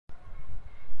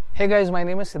Hey guys, my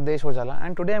name is Siddhesh ओझाला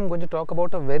and today I'm going to talk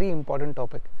about a very important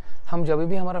topic. हम जब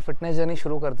भी हमारा fitness journey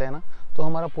शुरू करते हैं ना, तो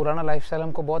हमारा पुराना लाइफस्टाइल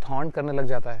हमको बहुत हॉन्ट करने लग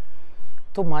जाता है।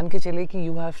 तो मान के चलिए कि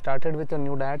you have started with your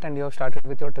new diet and you have started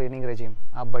with your training regime.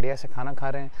 आप बढ़िया से खाना खा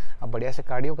रहे हैं, आप बढ़िया से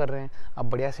कार्डियो कर रहे हैं, आप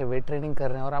बढ़िया से वेट ट्रेनिंग कर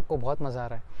रहे हैं और आपको बहुत मज़ा आ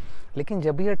रहा है। लेकिन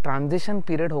जब ये ट्रांजिशन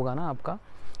पीरियड होगा ना आपका,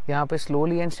 यहाँ पे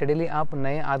स्लोली एंड स्टेडीली आप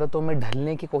नए आदतों में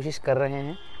ढलने की कोशिश कर रहे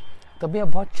हैं, तभी आप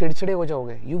बहुत चिड़चिड़े हो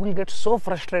जाओगे। You will get so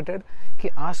frustrated कि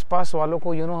आसपास वालों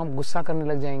को हम गुस्सा करने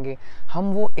लग जाएंगे।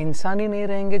 हम वो इंसान ही नहीं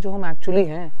रहेंगे जो हम एक्चुअली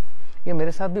हैं। ये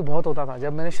मेरे साथ भी बहुत होता था।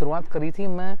 जब मैंने शुरुआत करी थी,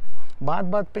 मैं बात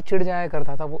बात पे चिढ़ जाया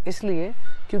करता था। वो इसलिए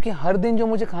क्योंकि हर दिन जो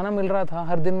मुझे खाना मिल रहा था,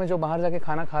 हर दिन मैं जो बाहर जाके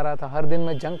खाना खा रहा था, हर दिन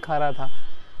मैं जंक खा रहा था,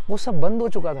 वो सब बंद हो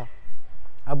चुका था।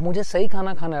 अब मुझे सही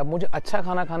खाना खाना है, अब मुझे अच्छा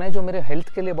खाना खाना है जो मेरे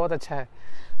हेल्थ के लिए बहुत अच्छा है।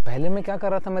 पहले मैं क्या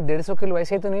कर रहा था, मैं 150 किलो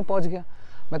ऐसे ही तो नहीं पहुंच गया।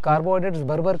 मैं कार्बोहाइड्रेट्स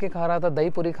भर भर के खा रहा था, दही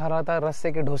पूरी खा रहा था,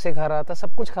 रस्से के डोसे खा रहा था,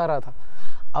 सब कुछ खा रहा था।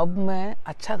 अब मैं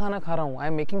अच्छा खाना खा रहा हूँ। I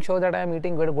am making sure that I am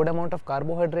eating good amount of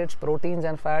carbohydrates, proteins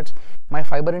and fats. My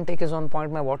fibre intake is on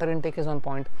point, my water intake is on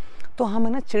point. तो हम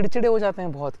है ना चिड़चिड़े हो जाते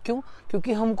हैं बहुत। क्यों?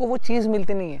 क्योंकि हमको वो चीज़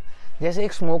मिलती नहीं है। जैसे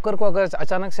एक स्मोकर को अगर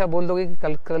अचानक से आप बोल दोगे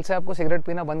कि कल से आपको सिगरेट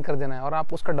पीना बंद कर देना है और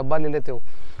आप उसका डब्बा ले लेते हो,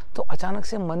 तो अचानक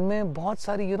से मन में बहुत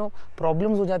सारी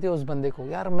प्रॉब्लम्स हो जाती है उस बंदे को।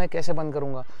 यार मैं कैसे बंद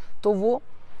करूँगा? तो वो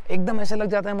एकदम ऐसे लग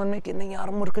जाता है मन में कि नहीं यार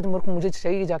मुझे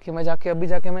चाहिए, जाके अभी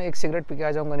जाके मैं एक सिगरेट पी के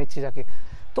आ जाऊँगा नीचे जाके।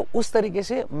 तो उस तरीके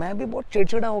से मैं भी बहुत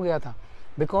चिड़चिड़ा हो गया था,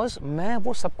 बिकॉज मैं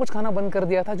वो सब कुछ खाना बंद कर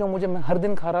दिया था जो मैं हर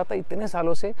दिन खा रहा था इतने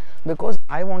सालों से, because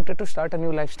I wanted to start a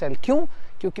new life style. क्यों?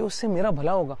 क्योंकि उससे मेरा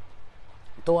भला होगा।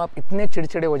 तो आप इतने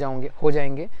चिड़चिड़े हो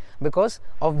जाएंगे because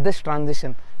of this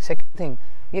transition. Second thing,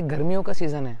 ये गर्मियों का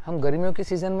सीज़न है। हम गर्मियों के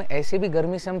सीज़न में ऐसे भी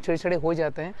गर्मी से हम चिड़चिड़े हो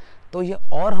जाते हैं, तो ये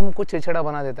और हमको चिड़चिड़ा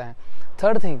बना देता है।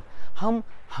 थर्ड थिंग,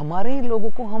 हमारे ही लोगों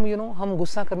को हम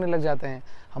गुस्सा करने लग जाते हैं।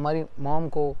 हमारी मॉम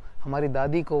को, हमारी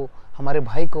दादी को, हमारे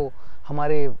भाई को,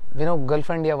 हमारे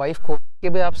गर्लफ्रेंड या वाइफ को के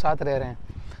भी आप साथ रह रहे हैं,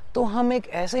 तो हम एक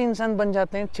ऐसे इंसान बन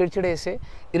जाते हैं चिड़चिड़े से,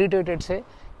 इरिटेटेड से,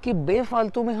 कि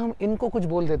बेफालतू में हम इनको कुछ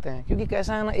बोल देते हैं। क्योंकि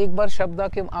कैसा है ना, एक बार शब्द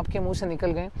आके आपके मुंह से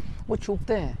निकल गए, वो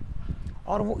चुभते हैं।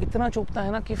 और वो इतना चुभता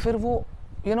है ना कि फिर वो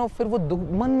फिर वो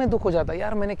मन में दुख हो जाता है।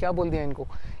 यार मैंने क्या बोल दिया इनको?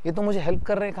 ये तो मुझे हेल्प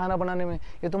कर रहे हैं खाना बनाने में,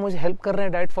 ये तो मुझे हेल्प कर रहे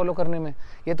हैं डाइट फॉलो करने में,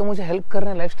 ये तो मुझे हेल्प कर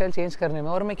रहे हैं लाइफस्टाइल चेंज करने में,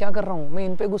 और मैं क्या कर रहा हूँ? मैं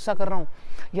इन पे गुस्सा कर रहा हूँ।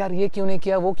 यार ये क्यों नहीं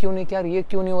किया, वो क्यों नहीं किया, ये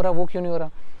क्यों नहीं हो रहा, वो क्यों नहीं हो रहा।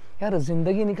 यार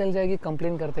जिंदगी निकल जाएगी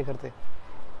कंप्लेन करते करते।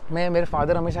 मेरे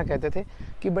फादर हमेशा कहते थे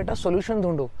कि बेटा सोल्यूशन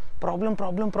ढूंढो, problem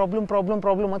problem problem problem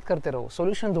problem मत करते रहो,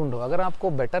 सोल्यूशन ढूंढो। अगर आपको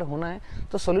बेटर होना है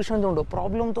तो सोल्यूशन ढूंढो।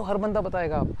 प्रॉब्लम तो हर बंदा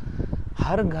बताएगा। आप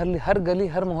हर गली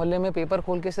हर मोहल्ले में पेपर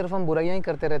खोल के सिर्फ हम बुराइयां ही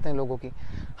करते रहते हैं लोगों की।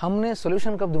 हमने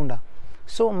सोल्यूशन कब ढूंढा?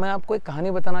 मैं आपको एक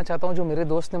कहानी बताना चाहता हूँ जो मेरे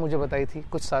दोस्त ने मुझे बताई थी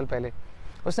कुछ साल पहले।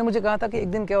 उसने मुझे कहा था कि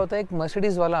एक दिन क्या होता है, एक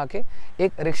मर्सिडीज वाला आके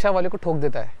एक रिक्शा वाले को ठोक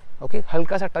देता है। ओके,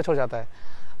 हल्का सा टच हो जाता है।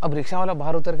 अब रिक्शा वाला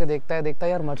बाहर उतर के देखता है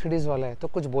यार मर्सिडीज वाला है, तो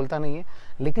कुछ बोलता नहीं है।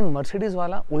 लेकिन मर्सिडीज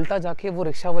वाला उल्टा जाके वो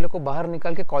रिक्शा वाले को बाहर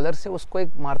निकाल के कॉलर से उसको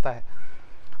एक मारता है।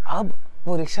 अब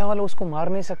वो रिक्शा वाला उसको मार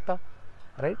नहीं सकता,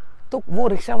 राइट? तो वो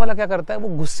रिक्शा वाला क्या करता है, वो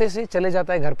गुस्से से चले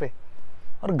जाता है घर पे,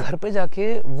 और घर पे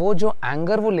जाके वो जो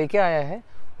एंगर वो लेके आया है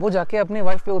वो जाके अपनी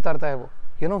वाइफ पे उतारता है।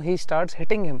 वो ही स्टार्ट्स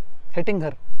हिटिंग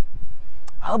हर।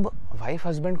 अब वाइफ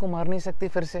हस्बैंड को मार नहीं सकती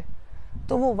फिर से,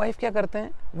 तो वो वाइफ क्या करते हैं,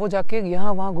 वो जाके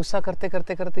यहाँ वहाँ गुस्सा करते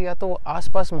करते या तो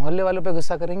आसपास मोहल्ले वालों पे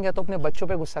गुस्सा करेंगे या तो अपने बच्चों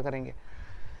पे गुस्सा करेंगे।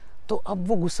 तो अब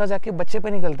वो गुस्सा जाके बच्चे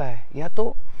पे निकलता है या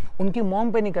तो उनकी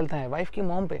मॉम पे निकलता है, वाइफ की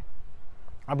मॉम पे।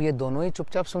 अब ये दोनों ही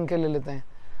चुपचाप सुन के ले लेते हैं।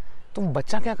 तो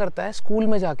बच्चा क्या करता है, स्कूल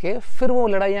में जाके फिर वो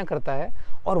लड़ाइयाँ करता है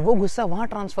और वो गुस्सा वहाँ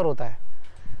ट्रांसफ़र होता है।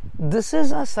 This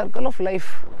is a circle of life.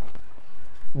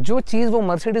 जो चीज़ वो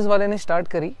मर्सिडीज़ वाले ने स्टार्ट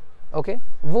करी, ओके,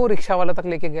 वो रिक्शा वाला तक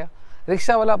लेके गया,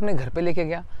 रिक्शा वाला अपने घर पे लेके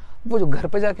गया, वो जो घर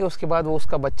पे जाके उसके बाद वो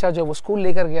उसका बच्चा जो वो स्कूल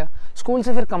लेकर गया, स्कूल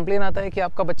से फिर कंप्लेन आता है कि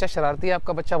आपका बच्चा शरारती है,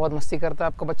 आपका बच्चा बहुत मस्ती करता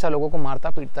है, आपका बच्चा लोगों को मारता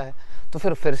पीटता है। तो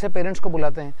फिर से पेरेंट्स को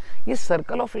बुलाते हैं। ये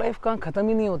सर्कल ऑफ लाइफ कहाँ ख़त्म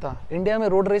ही नहीं होता। इंडिया में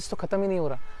रोड रेस तो ख़त्म ही नहीं हो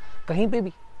रहा कहीं पे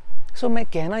भी। मैं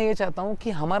कहना ये चाहता हूँ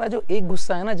कि हमारा जो एक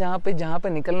गुस्सा है ना, जहाँ पे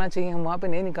निकलना चाहिए हम वहाँ पे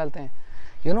नहीं निकालते हैं,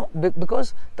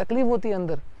 बिकॉज तकलीफ होती है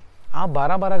अंदर। आप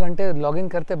 12-12 घंटे लॉगिंग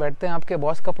करते बैठते हैं, आपके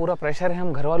बॉस का पूरा प्रेशर है,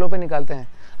 हम घर वालों पे निकालते हैं।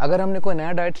 अगर हमने कोई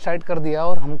नया डाइट स्टार्ट कर दिया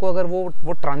और हमको अगर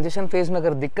वो ट्रांजिशन फेज में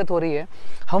अगर दिक्कत हो रही है,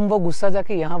 हम वो गुस्सा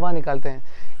जाके यहाँ वहाँ निकालते हैं।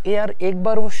 यार एक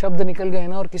बार वो शब्द निकल गए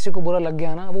ना और किसी को बुरा लग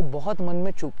गया ना, वो बहुत मन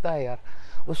में चुभता है यार,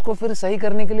 उसको फिर सही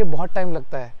करने के लिए बहुत टाइम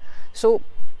लगता है।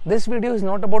 This video is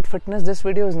not about fitness, this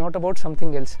video is not about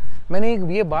something else. मैंने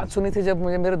ये बात सुनी थी जब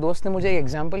मेरे दोस्त ने मुझे एक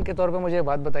एग्जाम्पल के तौर पे मुझे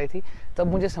बात बताई थी, तब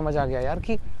मुझे समझ आ गया यार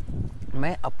कि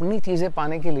मैं अपनी चीज़ें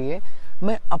पाने के लिए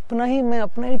मैं अपना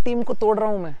ही टीम को तोड़ रहा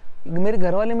हूँ। मैं मेरे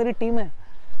घर वाले मेरी टीम है,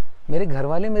 मेरे घर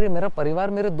वाले, मेरा परिवार,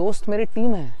 मेरे दोस्त, मेरी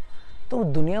टीम है। तो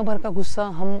दुनिया भर का गुस्सा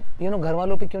हम घर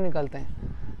वालों पे क्यों निकालते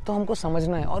हैं? तो हमको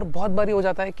समझना है। और बहुत बारी हो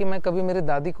जाता है कि मैं कभी मेरी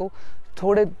दादी को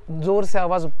थोड़े ज़ोर से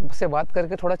आवाज़ से बात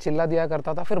करके थोड़ा चिल्ला दिया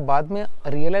करता था, फिर बाद में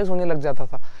रियलाइज़ होने लग जाता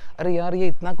था, अरे यार ये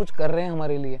इतना कुछ कर रहे हैं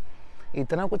हमारे लिए,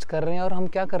 इतना कुछ कर रहे हैं और हम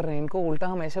क्या कर रहे हैं, इनको उल्टा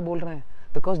हम ऐसे बोल रहे हैं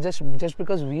because just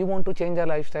because we want to change our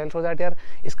lifestyle, so that यार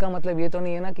इसका मतलब ये तो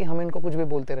नहीं है ना कि हम इनको कुछ भी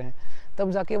बोलते रहें।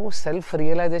 तब जाके वो सेल्फ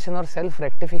रियलाइजेशन और सेल्फ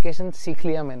रेक्टिफिकेशन सीख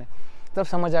लिया मैंने। तब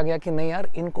समझ आ गया कि नहीं यार,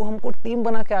 इनको हमको टीम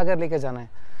बना के आगे लेके जाना है।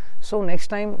 So next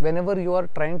time whenever you are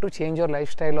trying to change your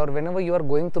lifestyle or whenever you are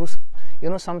going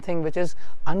through something which is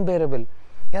unbearable,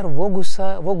 यार वो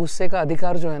गुस्से का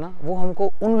अधिकार जो है ना, वो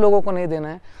हमको उन लोगों को नहीं देना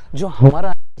है जो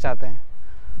हमारा चाहते हैं।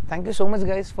 Thank you so much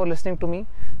guys for listening to me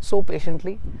so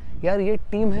patiently. यार ये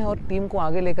टीम है और टीम को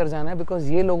आगे लेकर जाना है, बिकॉज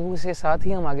ये लोगों से साथ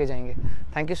ही हम आगे जाएंगे।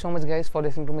 Thank you so much guys for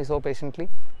listening to me so patiently.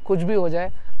 कुछ भी हो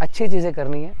जाए, अच्छी चीज़ें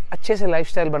करनी है, अच्छे से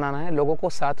लाइफस्टाइल बनाना है, लोगों को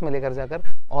साथ में लेकर जाकर,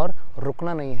 और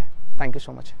रुकना नहीं है। Thank you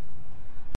so much.